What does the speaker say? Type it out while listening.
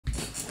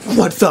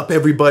What's up,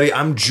 everybody?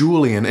 I'm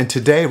Julian, and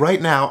today, right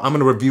now, I'm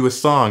going to review a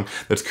song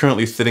that's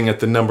currently sitting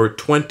at the number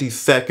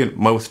 22nd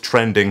most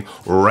trending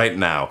right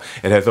now.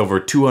 It has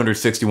over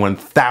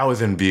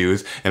 261,000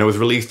 views, and it was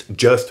released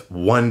just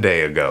one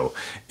day ago.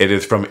 It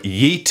is from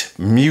Yeat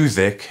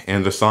Music,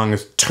 and the song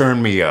is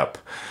Turn Me Up.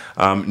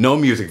 No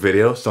music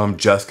video, so I'm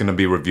just going to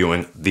be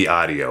reviewing the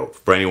audio.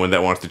 For anyone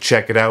that wants to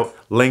check it out,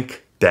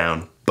 link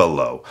down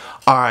below.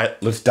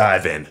 Alright, let's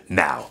dive in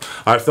now.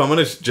 Alright, so I'm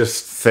going to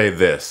just say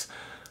this.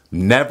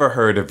 Never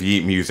heard of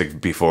Yeat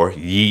Music before.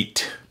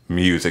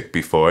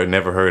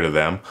 Never heard of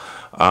them.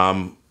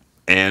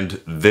 And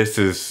this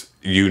is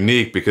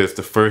unique because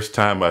the first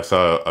time I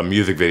saw a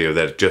music video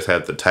that just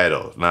had the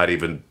title, not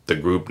even the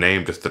group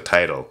name, just the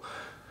title.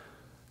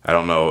 I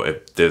don't know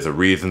if there's a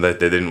reason that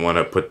they didn't want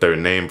to put their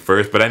name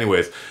first, but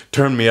anyways,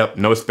 Turn Me Up,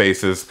 no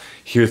spaces.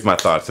 Here's my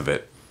thoughts of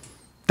it.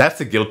 That's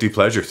a guilty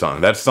pleasure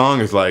song. That song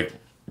is like,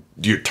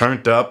 you're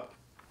turned up.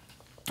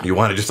 You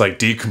want to just like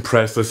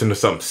decompress, listen to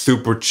something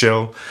super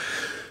chill.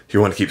 You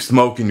want to keep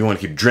smoking, you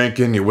want to keep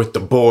drinking, you're with the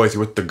boys,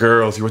 you're with the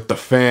girls, you're with the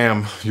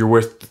fam, you're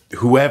with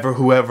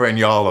whoever, and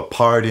y'all are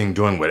partying,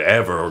 doing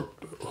whatever, or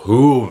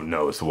who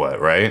knows what,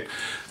 right?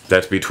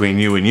 That's between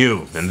you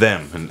and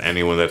them and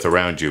anyone that's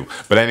around you.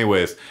 But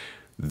anyways,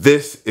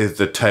 this is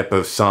the type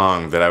of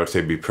song that I would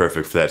say be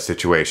perfect for that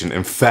situation.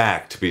 In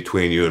fact,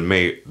 between you and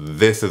me,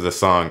 this is a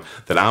song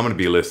that I'm going to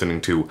be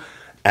listening to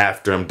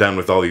after I'm done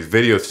with all these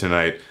videos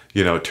tonight,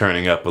 you know,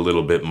 turning up a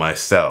little bit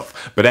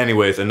myself. But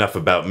anyways, enough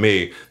about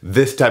me.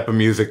 This type of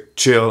music,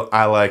 chill,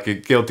 I like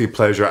it. Guilty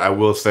pleasure, I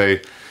will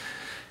say,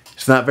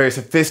 it's not very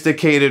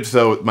sophisticated,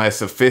 so my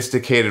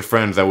sophisticated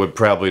friends I would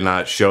probably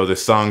not show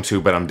this song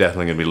to, but I'm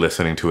definitely gonna be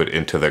listening to it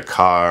into the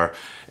car.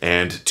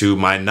 And to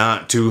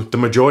the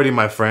majority of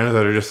my friends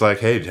that are just like,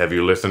 hey, have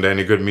you listened to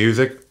any good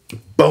music?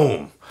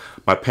 Boom!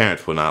 My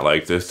parents will not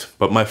like this,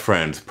 but my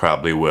friends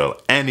probably will.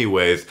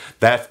 Anyways,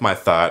 that's my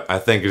thought. I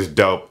think it's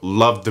dope.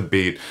 Love the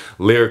beat.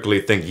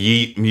 Lyrically, think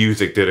Yeat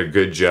Music did a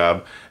good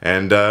job.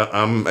 And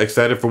I'm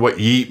excited for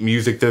what Yeat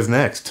Music does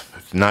next.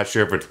 Not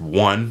sure if it's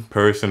one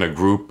person, a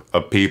group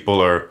of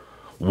people, or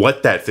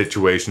what that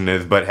situation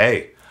is. But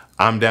hey,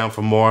 I'm down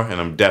for more,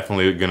 and I'm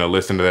definitely going to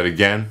listen to that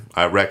again.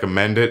 I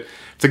recommend it.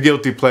 It's a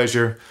guilty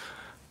pleasure.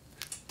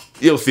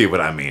 You'll see what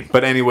I mean.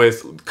 But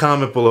anyways,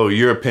 comment below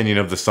your opinion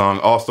of the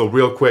song. Also,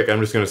 real quick, I'm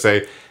just going to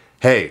say,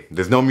 hey,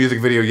 there's no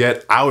music video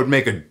yet. I would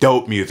make a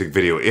dope music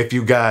video. If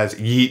you guys,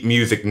 Yeat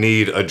Music,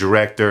 need a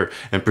director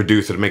and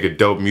producer to make a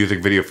dope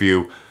music video for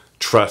you,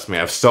 trust me, I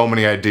have so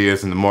many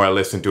ideas, and the more I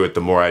listen to it,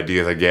 the more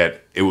ideas I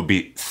get. It would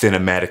be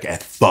cinematic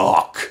as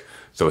fuck.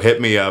 So hit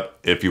me up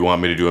if you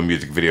want me to do a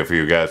music video for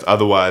you guys.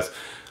 Otherwise,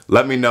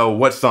 let me know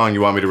what song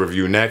you want me to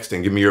review next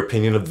and give me your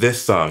opinion of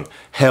this song.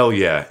 Hell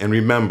yeah. And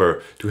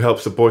remember, to help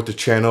support the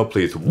channel,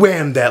 please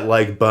wham that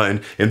like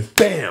button and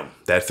bam,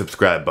 that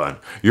subscribe button.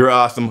 You're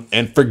awesome,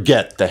 and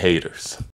forget the haters.